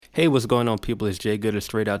Hey, what's going on, people? It's Jay Good of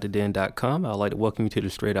StraightOutTheDen.com. I'd like to welcome you to the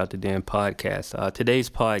Straight Out the Den podcast. Today's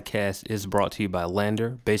podcast is brought to you by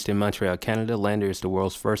Lander. Based in Montreal, Canada, Lander is the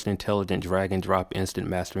world's first intelligent drag-and-drop instant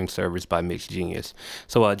mastering service by Mixed Genius.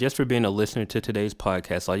 So just for being a listener to today's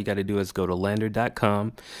podcast, all you got to do is go to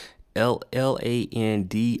lander.com.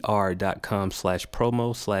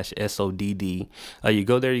 LLANDR.com/promo/SODD. You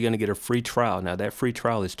go there, you're going to get a free trial. Now, that free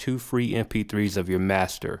trial is 2 free MP3s of your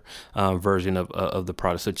master version of the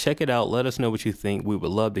product. So check it out. Let us know what you think. We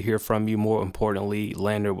would love to hear from you. More importantly,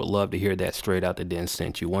 Lander would love to hear that Straight Out the Den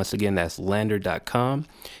sent you. Once again, that's lander.com,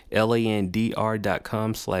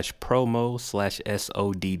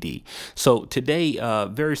 LANDR.com/promo/SODD. So today,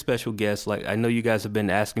 very special guest. Like, I know you guys have been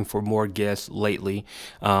asking for more guests lately.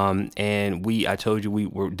 And I told you we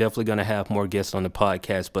were definitely going to have more guests on the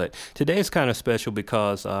podcast, but today is kind of special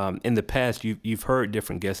because in the past you've heard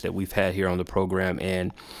different guests that we've had here on the program,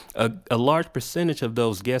 and a large percentage of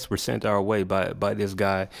those guests were sent our way by this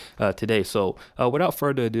guy today. So without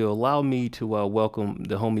further ado, allow me to welcome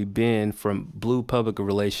the homie Ben from Blue Public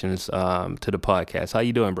Relations to the podcast. How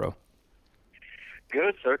you doing, bro?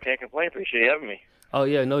 Good, sir. Can't complain. Appreciate you having me. Oh,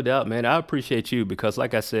 yeah, no doubt, man. I appreciate you because,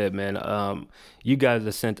 like I said, man, you guys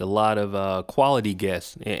have sent a lot of quality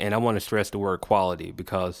guests, and I want to stress the word quality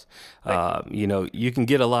because, you can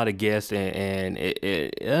get a lot of guests, and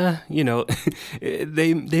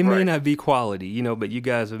they may not be quality, but you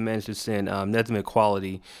guys have managed to send nothing but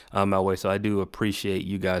quality my way, so I do appreciate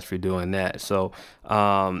you guys for doing that. So,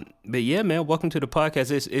 but yeah, man, welcome to the podcast.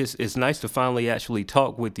 It's nice to finally actually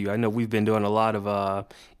talk with you. I know we've been doing a lot of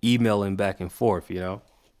emailing back and forth,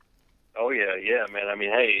 Oh, yeah, man. I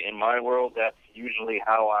mean, hey, in my world, that's usually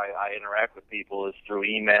how I interact with people is through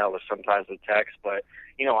email or sometimes with text. But,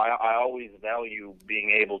 I always value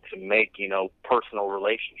being able to make, personal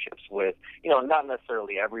relationships with, not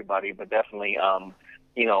necessarily everybody, but definitely,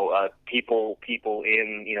 people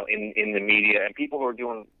in the media and people who are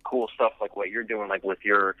doing cool stuff like what you're doing, like with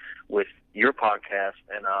your podcast.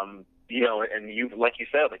 And, and you've, like you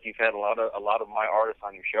said, you've had a lot of my artists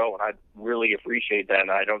on your show, and I really appreciate that,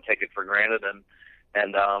 and I don't take it for granted. And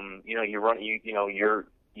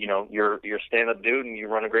you're a stand-up dude, and you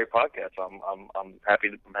run a great podcast. So I'm happy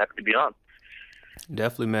to be on.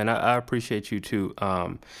 Definitely, man. I appreciate you too.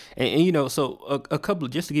 So a couple,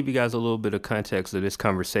 just to give you guys a little bit of context of this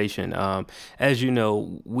conversation. As you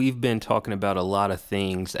know, we've been talking about a lot of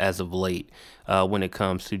things as of late when it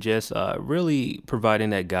comes to just really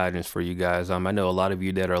providing that guidance for you guys. I know a lot of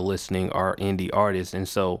you that are listening are indie artists, and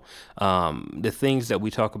so the things that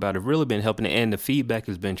we talk about have really been helping, and the feedback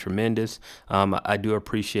has been tremendous. I do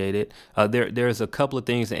appreciate it. There's a couple of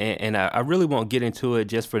things, and I really won't get into it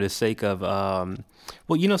just for the sake of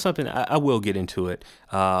something. I will get into it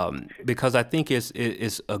because I think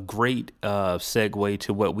it's a great segue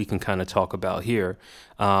to what we can kind of talk about here.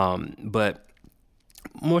 But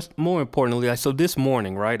more importantly, so this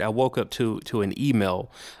morning, right, I woke up to an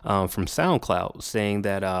email from SoundCloud saying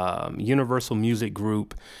that Universal Music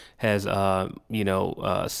Group has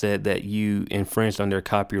said that you infringed on their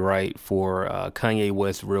copyright for Kanye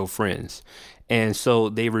West's Real Friends. And so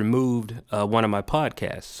they removed one of my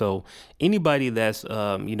podcasts. So anybody that's,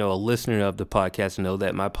 a listener of the podcast know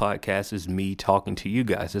that my podcast is me talking to you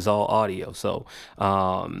guys. It's all audio. So,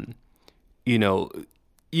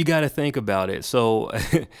 you got to think about it. So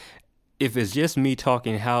if it's just me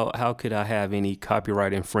talking, how could I have any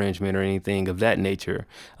copyright infringement or anything of that nature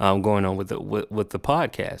going on with the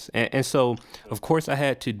podcast? And so, of course, I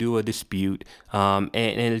had to do a dispute. And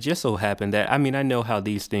it just so happened that, I know how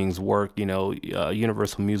these things work.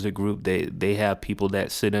 Universal Music Group, they have people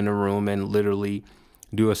that sit in a room and literally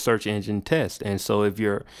do a search engine test. And so if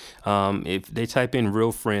they type in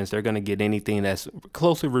Real Friends, they're going to get anything that's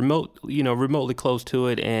remotely close to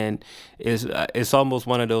it. And it's almost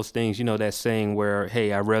one of those things, that saying where,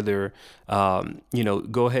 hey, I'd rather,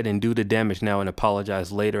 go ahead and do the damage now and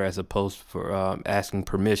apologize later as opposed for asking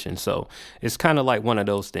permission. So it's kind of like one of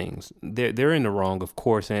those things. They're in the wrong, of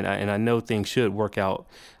course. And I know things should work out.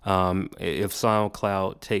 If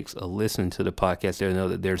SoundCloud takes a listen to the podcast, they'll know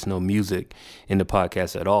that there's no music in the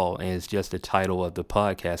podcast at all, and it's just the title of the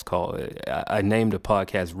podcast called. I named the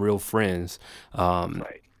podcast "Real Friends,"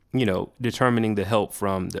 right. Determining the help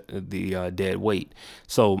from the dead weight.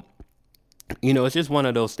 So, it's just one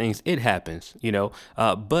of those things. It happens,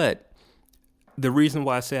 but the reason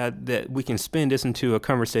why I say that we can spin this into a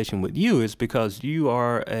conversation with you is because you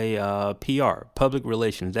are a PR, public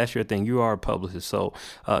relations. That's your thing. You are a publicist. So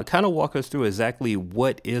kind of walk us through exactly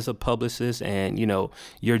what is a publicist and,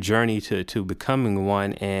 your journey to becoming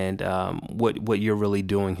one and what you're really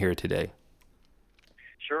doing here today.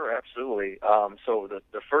 sure, absolutely. So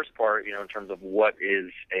the first part, in terms of what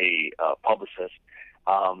is a publicist,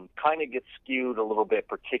 kind of gets skewed a little bit,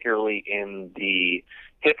 particularly in the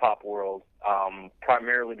hip hop world,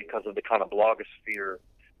 primarily because of the kind of blogosphere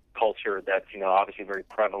culture that's obviously very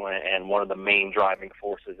prevalent, and one of the main driving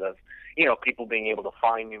forces of people being able to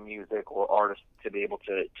find new music or artists to be able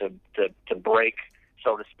to break,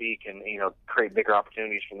 so to speak, and create bigger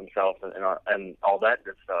opportunities for themselves and all that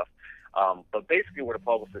good stuff. But basically, what a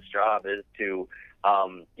publicist's job is to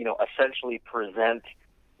essentially present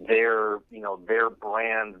their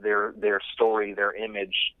brand, their story, their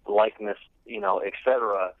image, likeness,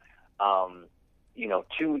 etc.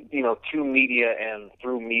 To media and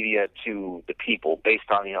through media to the people,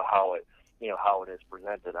 based on how it is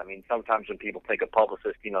presented. I mean, sometimes when people think of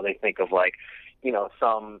publicist, they think of like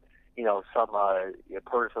some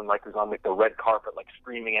person like who's on like the red carpet, like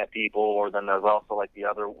screaming at people, or then there's also like the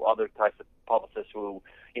other types of publicists who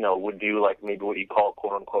would do like maybe what you call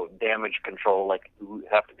quote unquote damage control, like who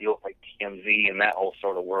have to deal with like TMZ and that whole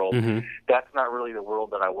sort of world. Mm-hmm. That's not really the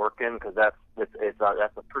world that I work in, because that's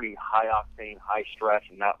a pretty high octane, high stress,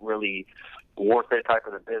 and not really worth it type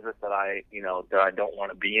of the business that I don't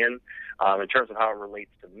want to be in. In terms of how it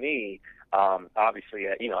relates to me, obviously,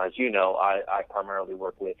 as I primarily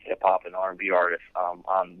work with hip hop and R&B artists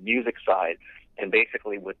on the music side, and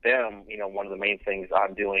basically with them, one of the main things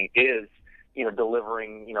I'm doing is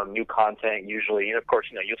delivering new content. Usually, and of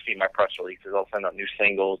course, you'll see my press releases. I'll send out new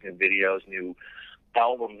singles, new videos, new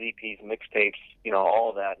albums, EPs, mixtapes,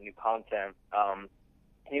 all that new content.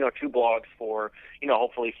 To blogs for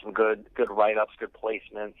hopefully some good write-ups, good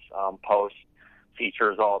placements, posts,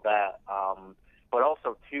 features, all that. But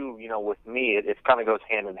also too, with me, it kind of goes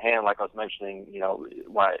hand in hand, like I was mentioning,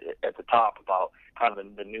 at the top about kind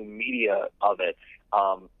of the new media of it.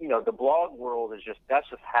 The blog world is that's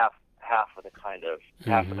just half of the kind of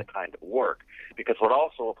work, because what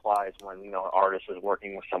also applies when an artist is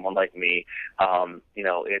working with someone like me,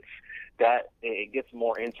 it's that it gets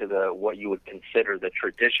more into what you would consider the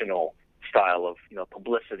traditional style of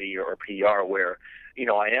publicity or PR, where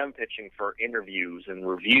I am pitching for interviews and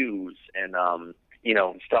reviews and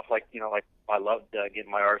stuff like like I love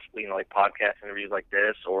getting my artists like podcast interviews like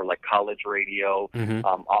this, or like college radio. Mm-hmm.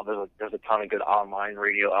 There's a ton of good online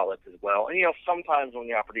radio outlets as well, and sometimes when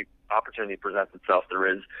the opportunity presents itself, there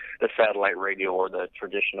is the satellite radio or the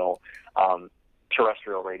traditional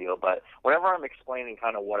terrestrial radio. But whenever I'm explaining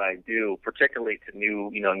kind of what I do, particularly to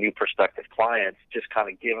new prospective clients, just kind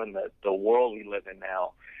of given the world we live in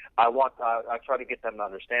now, I try to get them to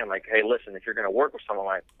understand, like, hey, listen, if you're going to work with someone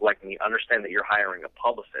like me, understand that you're hiring a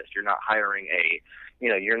publicist. You're not hiring a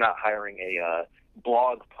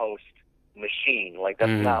blog post machine. Like,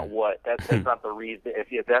 that's not that's not the reason.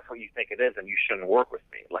 If that's what you think it is, then you shouldn't work with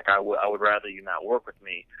me. Like, I would rather you not work with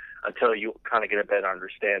me until you kind of get a better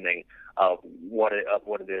understanding of what it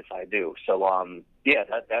is I do. So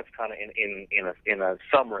that's kind of in a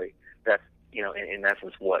summary. That's in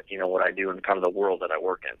essence what I do and kind of the world that I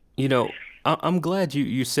work in. I'm glad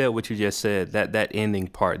you said what you just said, that ending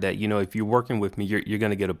part, that if you're working with me, you're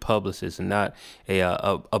going to get a publicist and not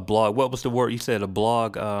a blog. What was the word you said? A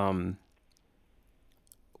blog. A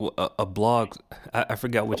blog. I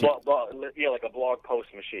forgot what like a blog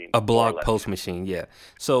post machine. A blog post machine, yeah.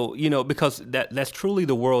 So because that's truly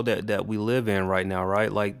the world that we live in right now,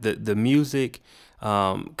 right? Like the music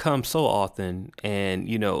comes so often, and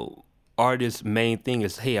artists' main thing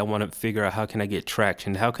is, hey, I want to figure out how can I get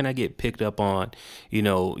traction, how can I get picked up on,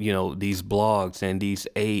 these blogs and these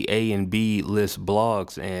A and B list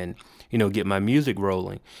blogs, and get my music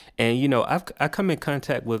rolling. And I come in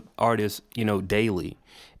contact with artists daily,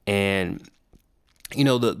 and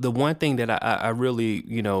the one thing that I really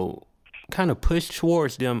kind of push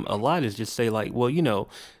towards them a lot is just say, like, well,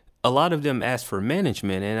 a lot of them ask for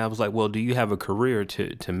management, and I was like, well, do you have a career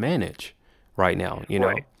to manage right now?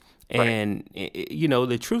 Right. And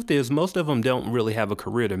the truth is, most of them don't really have a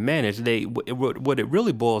career to manage. What it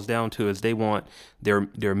really boils down to is they want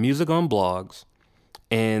their music on blogs,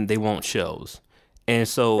 and they want shows. And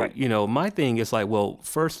so, right. My thing is like, well,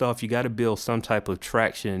 first off, you got to build some type of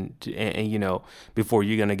traction and before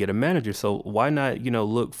you're going to get a manager. So why not,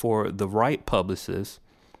 look for the right publicist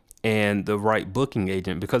and the right booking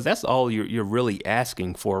agent, because that's all you're really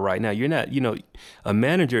asking for right now. You're not, a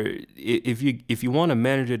manager. If you want a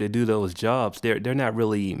manager to do those jobs, they're not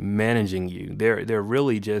really managing you. They're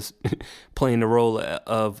really just playing the role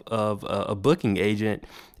of a booking agent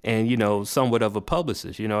and somewhat of a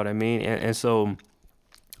publicist. You know what I mean? And so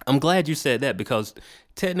I'm glad you said that, because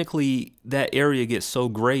technically that area gets so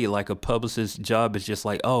gray. Like a publicist's job is just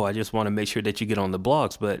like, oh, I just want to make sure that you get on the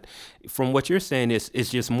blogs. But from what you're saying, it's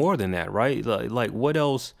just more than that, right? Like what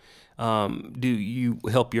else do you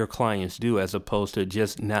help your clients do as opposed to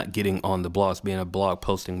just not getting on the blogs, being a blog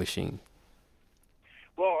posting machine?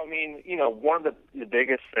 Well, I mean, one of the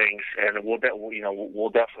biggest things, and we'll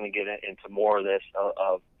definitely get into more of this,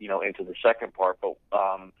 into the second part. But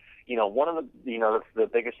one of the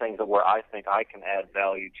biggest things that where I think I can add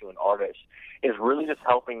value to an artist is really just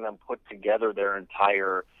helping them put together their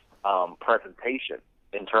entire presentation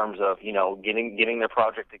in terms of getting their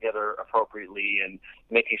project together appropriately and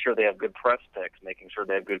making sure they have good press pics, making sure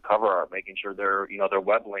they have good cover art, making sure their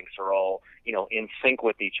web links are all in sync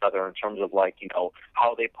with each other in terms of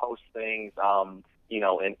how they post things,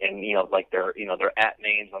 like their at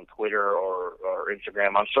names on Twitter or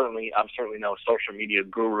Instagram. I'm certainly no social media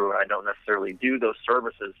guru, and I don't necessarily do those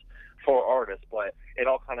services for artists, but it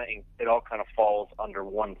all kind of falls under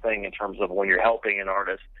one thing in terms of when you're helping an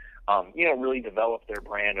artist really develop their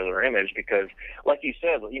brand or their image, because like you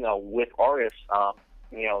said, with artists,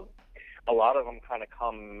 a lot of them kind of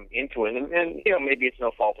come into it, and maybe it's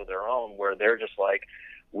no fault of their own, where they're just like,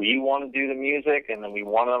 we want to do the music, and then we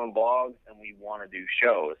want it on blogs, and we want to do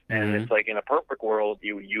shows. Mm-hmm. And it's like, in a perfect world,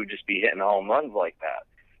 you would just be hitting home runs like that.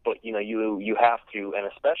 But you have to, and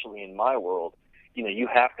especially in my world, you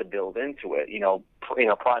have to build into it.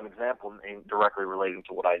 Prime example, and directly relating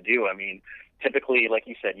to what I do. I mean, typically, like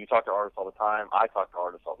you said, you talk to artists all the time. I talk to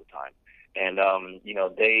artists all the time, and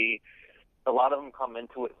a lot of them come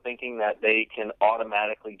into it thinking that they can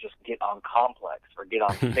automatically just get on Complex or get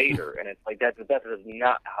on Fader, and it's like that is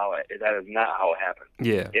not how it happens.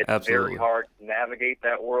 Yeah, it's absolutely. very hard to navigate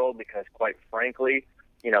that world because, quite frankly,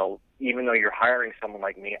 even though you're hiring someone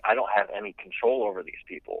like me, I don't have any control over these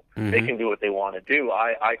people. Mm-hmm. They can do what they want to do.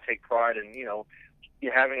 I take pride in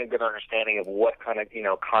having a good understanding of what kind of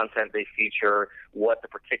content they feature, what the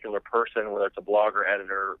particular person, whether it's a blogger,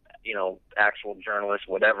 editor, actual journalist,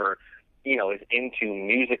 whatever, is into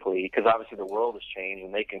musically, because obviously the world has changed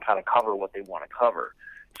and they can kind of cover what they want to cover.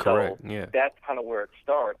 Correct. So yeah. That's kind of where it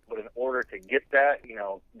starts. But in order to get that,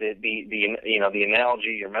 the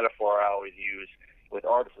analogy or metaphor I always use with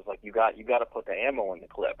artists is like, you got to put the ammo in the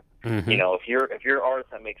clip. Mm-hmm. If you're an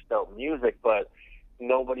artist that makes dope music, but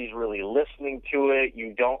nobody's really listening to it,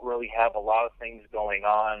 you don't really have a lot of things going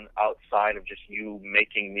on outside of just you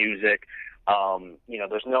making music.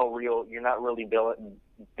 There's you're not really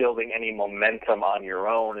building any momentum on your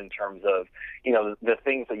own in terms of, the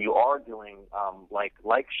things that you are doing, like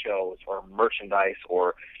shows or merchandise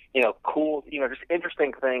or, cool, just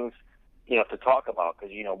interesting things, to talk about.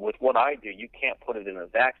 Because, with what I do, you can't put it in a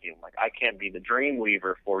vacuum. Like, I can't be the dream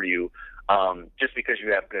weaver for you, just because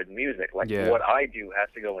you have good music. Like, what I do has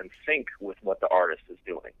to go in sync with what the artist is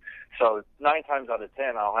doing. So 9 times out of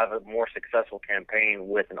 10, I'll have a more successful campaign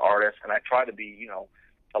with an artist, and I try to be,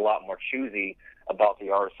 a lot more choosy about the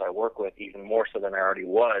artists I work with, even more so than I already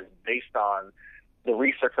was, based on the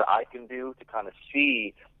research that I can do to kind of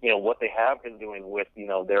see, what they have been doing with,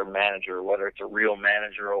 their manager, whether it's a real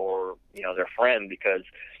manager or, their friend, because,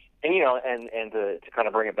 and to kind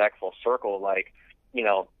of bring it back full circle, like,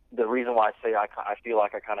 the reason why I say I feel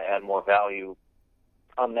like I kind of add more value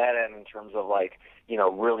on that end in terms of like,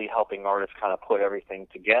 really helping artists kind of put everything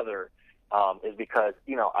together, is because,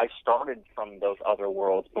 I started from those other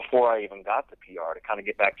worlds before I even got to PR. To kind of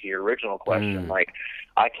get back to your original question, like,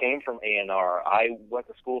 I came from A&R. I went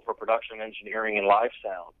to school for production engineering and live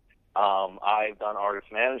sound. I've done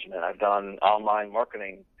artist management. I've done online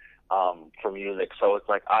marketing for music. So it's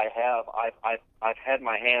like I've had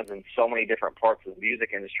my hands in so many different parts of the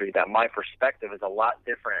music industry that my perspective is a lot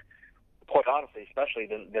different, quite honestly, especially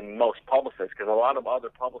than most publicists, because a lot of other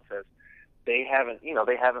publicists, they haven't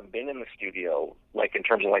been in the studio, like in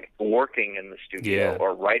terms of like working in the studio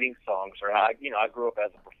or writing songs. Or I grew up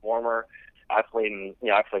as a performer. I played in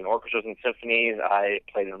orchestras and symphonies. I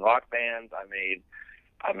played in rock bands. I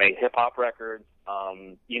made hip hop records.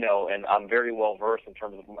 And I'm very well versed in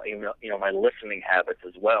terms of my listening habits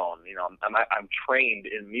as well. And I'm trained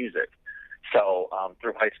in music. So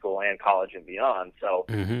through high school and college and beyond. So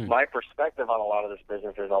my perspective on a lot of this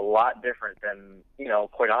business is a lot different than,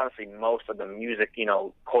 quite honestly, most of the music,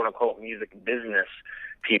 quote unquote music business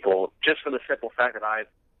people, just for the simple fact that I've,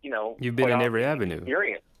 you've been in every avenue.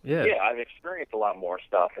 Experienced. Yeah, I've experienced a lot more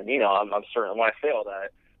stuff. And, I'm certain when I fail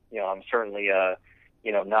that, I'm certainly,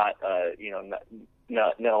 not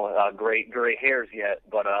gray hairs yet,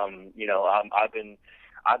 but,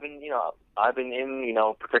 I've been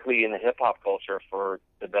in, particularly in the hip hop culture for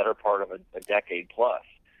the better part of a decade plus.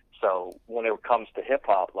 So when it comes to hip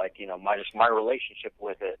hop, like, my relationship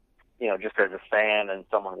with it, just as a fan and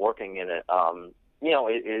someone working in it,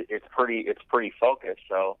 it's pretty focused.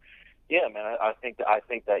 So, yeah, man, I think that I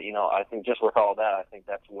think just with all that, I think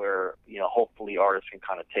that's where, hopefully artists can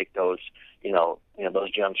kind of take those,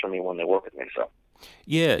 those gems from me when they work with me. So.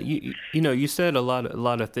 Yeah, you said a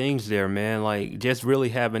lot of things there, man. Like just really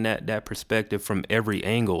having that perspective from every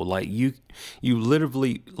angle. Like you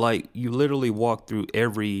literally walk through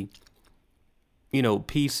every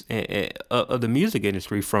piece of the music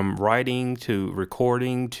industry, from writing to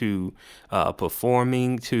recording to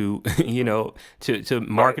performing to to Right.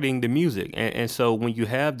 marketing the music. And so when you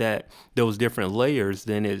have those different layers,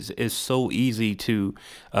 then it's so easy to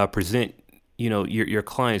present your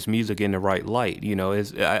client's music in the right light.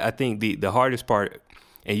 I think the hardest part,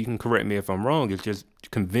 and you can correct me if I'm wrong, is just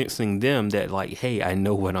convincing them that, like, hey, I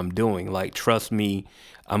know what I'm doing. Like, trust me,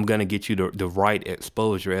 I'm gonna get you the right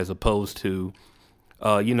exposure, as opposed to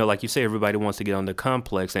like you say, everybody wants to get on the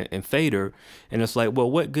Complex and Fader, and it's like, well,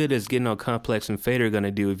 what good is getting on Complex and Fader going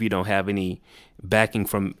to do if you don't have any backing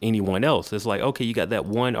from anyone else? It's like, okay, you got that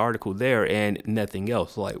one article there and nothing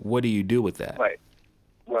else. Like, what do you do with that? Right.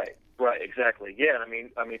 Right, exactly. Yeah,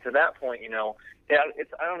 to that point, yeah,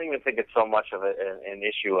 I don't even think it's so much of an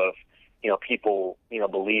issue of, people,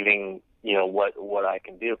 believing, what I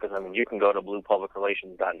can do, because you can go to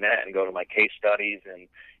bluepublicrelations.net and go to my case studies, and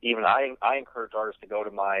even I encourage artists to go to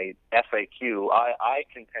my FAQ. I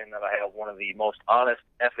contend that I have one of the most honest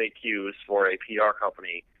FAQs for a PR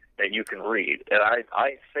company that you can read, and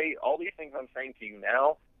I say all these things I'm saying to you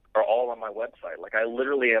now are all on my website. Like, I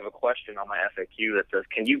literally have a question on my FAQ that says,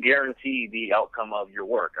 "Can you guarantee the outcome of your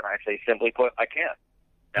work?" And I say, simply put, I can't.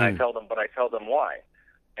 And I tell them why.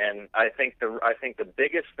 And I think the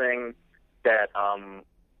biggest thing that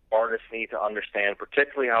artists need to understand,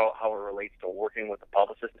 particularly how it relates to working with a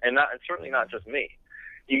publicist, and certainly not just me.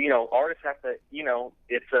 Artists have to,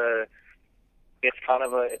 it's kind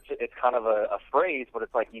of a phrase, but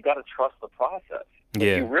it's like, you got to trust the process. Like,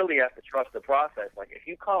 Yeah. you really have to trust the process. Like, if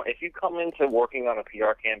you come into working on a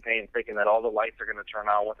PR campaign thinking that all the lights are going to turn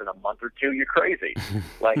on within a month or two, you're crazy.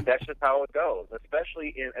 Like, that's just how it goes.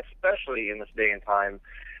 Especially in this day and time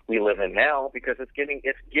we live in now, because it's getting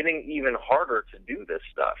even harder to do this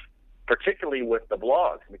stuff, particularly with the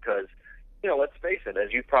blogs, because let's face it,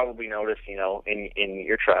 as you've probably noticed, in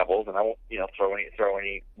your travels, and I won't, throw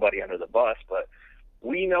anybody under the bus, but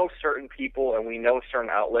we know certain people and we know certain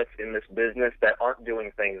outlets in this business that aren't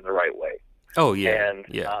doing things the right way. Oh yeah. And,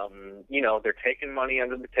 Yeah. they're taking money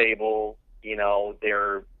under the table.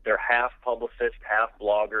 They're half publicists, half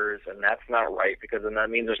bloggers, and that's not right, because then that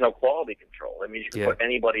means there's no quality control. That means you can put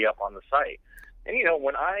anybody up on the site. And,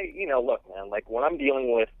 when look, man, like, when I'm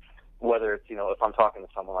dealing with, whether it's, if I'm talking to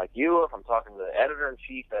someone like you, or if I'm talking to the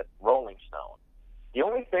editor-in-chief at Rolling Stone, the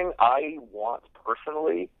only thing I want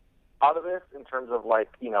personally out of this, in terms of, like,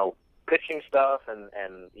 pitching stuff and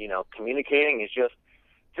communicating, is just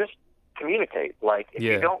communicate. Like, if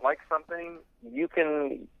you don't like something, you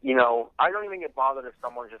can, I don't even get bothered if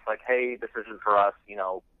someone's just like, hey, this isn't for us,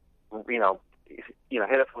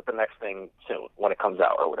 hit us with the next thing soon when it comes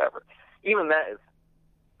out or whatever. Even that is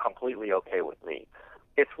completely okay with me.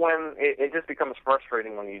 It's when it just becomes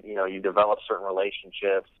frustrating when you develop certain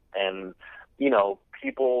relationships, and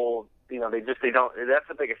people, they don't. That's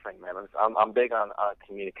the biggest thing, man. I'm big on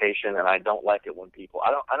communication, and I don't like it when people.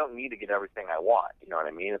 I don't need to get everything I want. You know what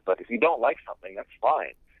I mean? But if you don't like something, that's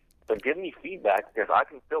fine. But give me feedback, because I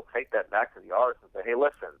can still take that back to the artist and say, hey,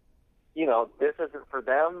 listen, this isn't for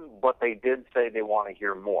them, but they did say they want to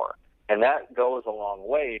hear more. And that goes a long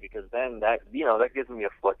way, because then that gives me a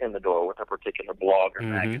foot in the door with a particular blog or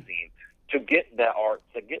magazine to get that art,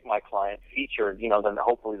 to get my client featured, then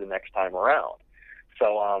hopefully the next time around.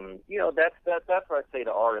 So, that's what I say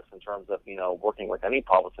to artists in terms of, working with any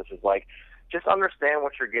publicist, is like, just understand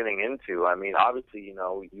what you're getting into. I mean, obviously,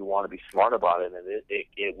 you want to be smart about it, and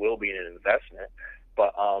it will be an investment,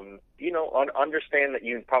 but, understand that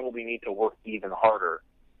you probably need to work even harder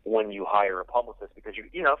when you hire a publicist, because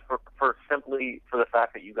for the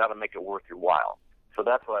fact that you got to make it worth your while. So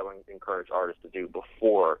that's what I would encourage artists to do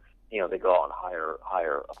before they go out and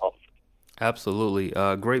hire a publicist. Absolutely.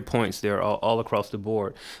 Great points there, all across the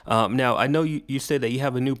board. Now, I know you said that you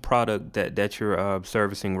have a new product that you're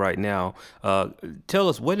servicing right now. Tell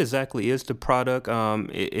us, what exactly is the product?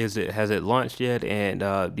 Has it launched yet? And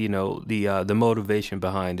the motivation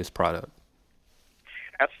behind this product.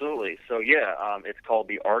 Absolutely. So it's called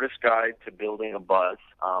The Artist Guide to Building a Buzz.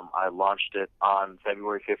 I launched it on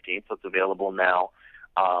February 15th, so it's available now.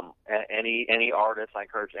 Any artists, I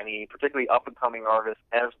encourage any particularly up-and-coming artists,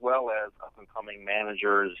 as well as up-and-coming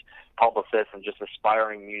managers, publicists, and just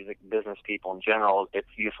aspiring music business people in general. It's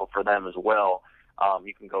useful for them as well.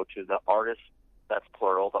 You can go to the artist, that's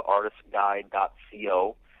plural, the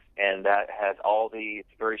artistguide.co, and that has it's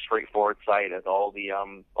a very straightforward site, has all the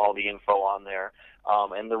info on there.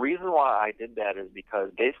 And the reason why I did that is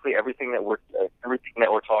because basically everything that we're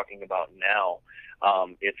talking about now,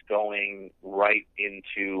 it's going right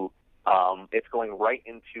into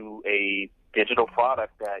a digital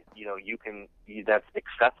product that that's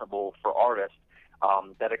accessible for artists,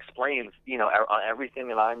 that explains everything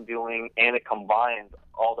that I'm doing, and it combines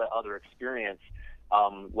all that other experience,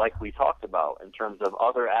 like we talked about, in terms of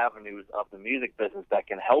other avenues of the music business that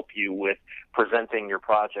can help you with presenting your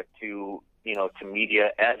project to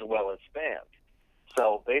media as well as fans.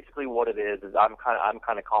 So basically, what it is I'm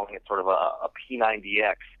kind of calling it sort of a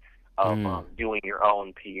P90X of doing your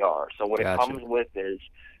own PR. So what it comes with is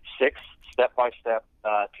 6 step-by-step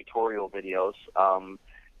tutorial videos.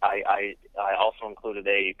 I also included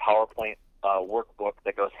a PowerPoint workbook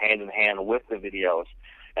that goes hand in hand with the videos.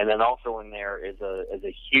 And then also in there is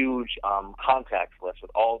a huge contacts list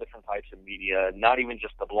with all different types of media, not even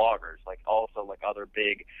just the bloggers, also other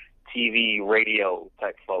big TV, radio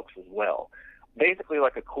type folks as well. Basically,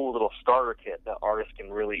 like a cool little starter kit that artists can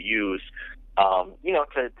really use, to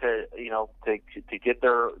get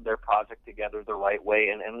their project together the right way,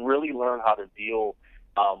 and really learn how to deal,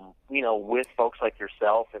 with folks like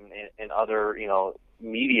yourself and other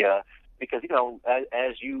media. Because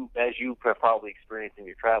as you have probably experienced in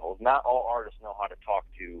your travels, not all artists know how to talk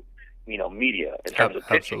to media in terms of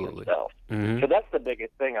pitching themselves. Mm-hmm. So that's the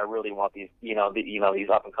biggest thing. I really want these these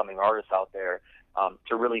up and coming artists out there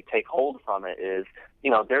to really take hold from it. Is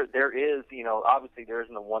there is obviously there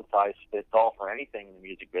isn't a one size fits all for anything in the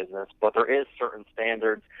music business, but there is certain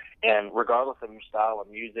standards, and regardless of your style of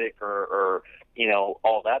music or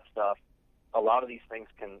all that stuff, a lot of these things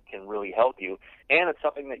can really help you, and it's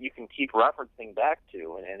something that you can keep referencing back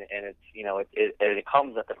to, and it's it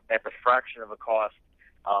comes at the fraction of a cost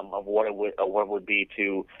of what it would be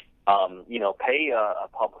to pay a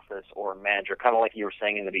publicist or a manager, kind of like you were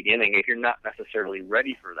saying in the beginning, if you're not necessarily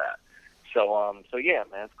ready for that. So yeah,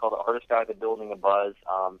 man, it's called The Artist Guide to Building a Buzz,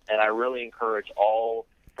 and I really encourage all,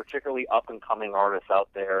 particularly up and coming artists out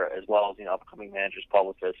there, as well as upcoming managers,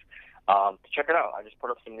 publicists, to check it out. I just put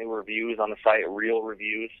up some new reviews on the site, real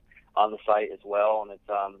reviews on the site as well, and it's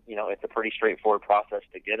a pretty straightforward process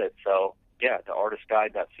to get it. So yeah, the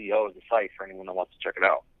artistguide.co is the site for anyone that wants to check it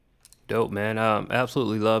out. Dope, man.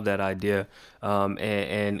 Absolutely love that idea,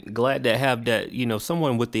 and glad to have that,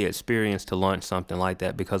 someone with the experience to launch something like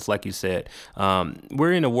that, because like you said,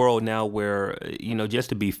 we're in a world now where, just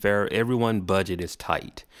to be fair, everyone's budget is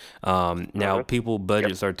tight. Now people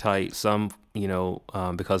budgets are tight, some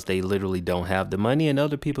because they literally don't have the money, and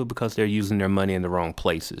other people because they're using their money in the wrong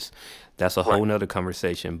places. That's a whole nother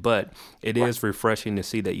conversation, but it is refreshing to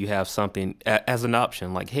see that you have something as an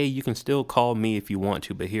option. Like, hey, you can still call me if you want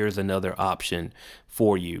to, but here's another option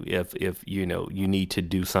for you if you need to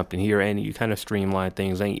do something here, and you kind of streamline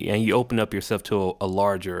things, and you open up yourself to a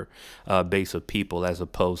larger base of people, as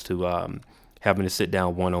opposed to having to sit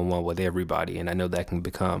down one-on-one with everybody. And I know that can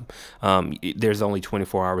become, there's only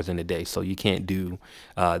 24 hours in a day, so you can't do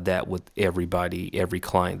that with everybody, every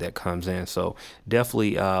client that comes in. So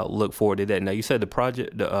definitely look forward to that. Now, you said the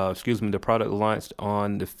product launched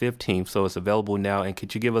on the 15th, so it's available now. And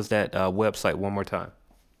could you give us that website one more time?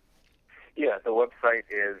 Yeah, the website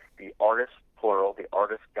is the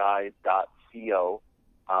artistguide.co.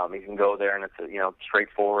 You can go there, and it's a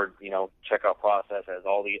straightforward checkout process. It has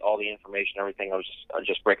all the information, everything I was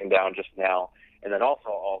just breaking down just now. And then also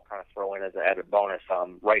I'll kind of throw in as an added bonus.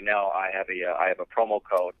 Right now I have a promo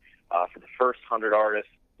code for the first 100 artists.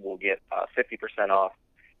 We'll get 50% off,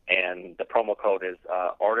 and the promo code is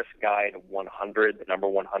Artist Guide 100, the number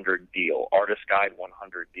 100 deal. Artist Guide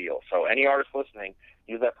 100 deal. So any artist listening,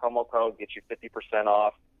 use that promo code, get you 50%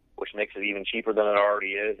 off, which makes it even cheaper than it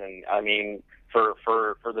already is. And I mean, for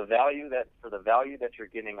the value that you're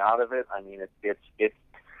getting out of it, I mean, it's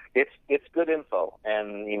good info.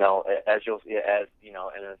 And and of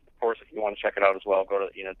course, if you want to check it out as well, go to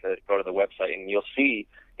the website, and you'll see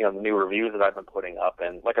the new reviews that I've been putting up.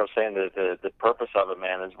 And like I was saying, the purpose of it,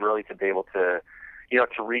 man, is really to be able to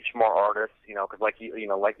to reach more artists, because like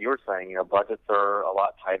you were saying, budgets are a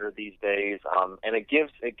lot tighter these days, and it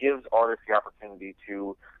gives artists the opportunity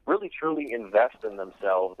to really truly invest in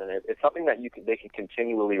themselves, and it's something that they can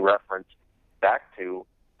continually reference back to,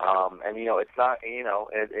 and it's not,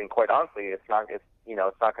 and quite honestly, it's not going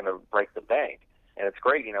to break the bank. and it's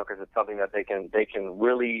great, because it's something that they can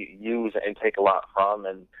really use and take a lot from.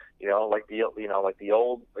 And like the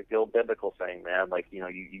old biblical saying, man, like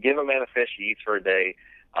you give a man a fish, he eats for a day,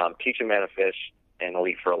 teach a man a fish, and he'll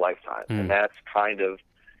eat for a lifetime. And that's kind of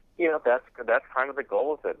that's kind of the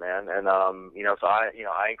goal of it, man. And so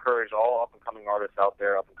I encourage all up and coming artists out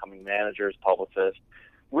there, up and coming managers, publicists,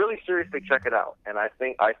 really seriously check it out. And I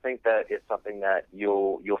think that it's something that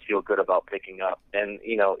you'll feel good about picking up, and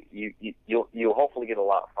you'll hopefully get a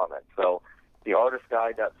lot from it. So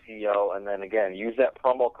theartistguide.co, and then again, use that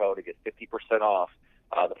promo code to get 50% off.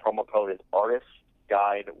 The promo code is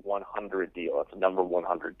artistguide100 deal. That's the number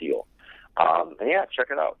 100 deal. And yeah,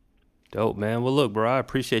 check it out. Dope, man. Well, look, bro, I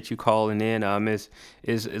appreciate you calling in.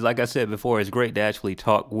 It's like I said before, it's great to actually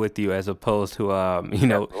talk with you as opposed to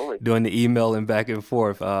doing the email and back and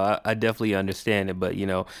forth. I definitely understand it, but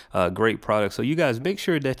great product. So you guys make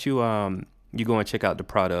sure that you go and check out the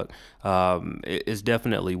product. It's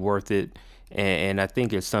definitely worth it, and I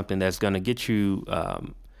think it's something that's going to get you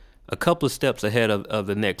a couple of steps ahead of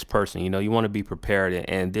the next person. You want to be prepared,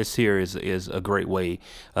 and this here is a great way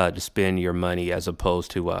to spend your money as opposed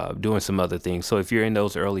to doing some other things. So if you're in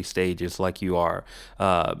those early stages like you are,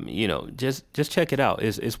 just check it out.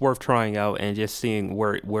 It's worth trying out and just seeing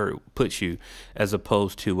where it puts you, as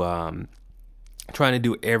opposed to trying to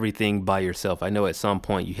do everything by yourself. I know at some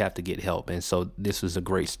point you have to get help, and so this is a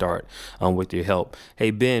great start with your help.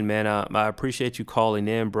 Hey, Ben, man, I appreciate you calling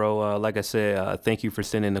in, bro. Like I said, thank you for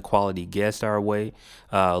sending the quality guest our way.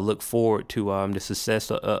 Look forward to the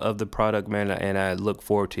success of the product, man, and I look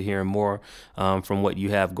forward to hearing more from what you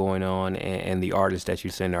have going on and the artists that you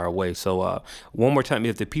send our way. So one more time,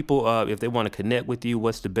 if the people, if they want to connect with you,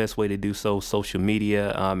 what's the best way to do so? Social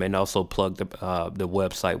media, and also plug the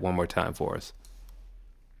website one more time for us.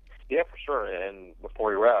 Yeah, for sure. And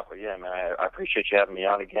before we wrap, yeah, man, I appreciate you having me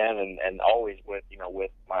on again, and always with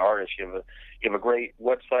my artists. You have a great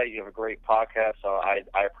website, you have a great podcast. So I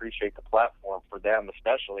appreciate the platform for them,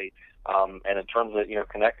 especially. And in terms of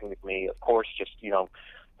connecting with me, of course, just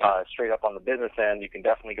straight up on the business end, you can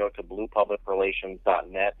definitely go to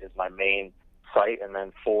bluepublicrelations.net is my main site, and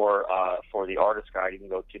then for the Artist Guide, you can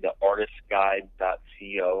go to the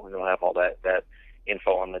artistguide.co, and it'll have all that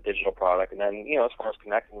info on the digital product. And then, as far as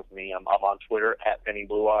connecting with me, I'm on Twitter at Benny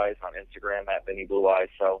Blue Eyes, on Instagram at Benny Blue Eyes.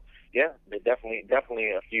 So yeah,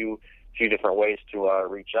 definitely a few different ways to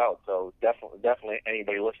reach out. So definitely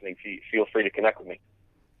anybody listening, feel free to connect with me.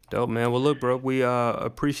 Dope, man. Well, look, bro, we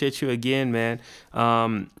appreciate you again, man.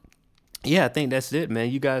 Yeah, I think that's it,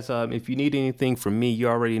 man. You guys, if you need anything from me, you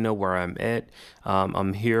already know where I'm at.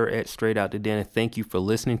 I'm here at Straight Out the Den. Thank you for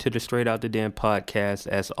listening to the Straight Out the Den podcast.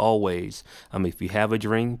 As always, if you have a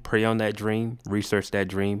dream, pray on that dream, research that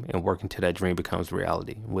dream, and work until that dream becomes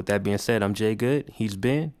reality. With that being said, I'm Jay Good. He's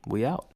Ben. We out.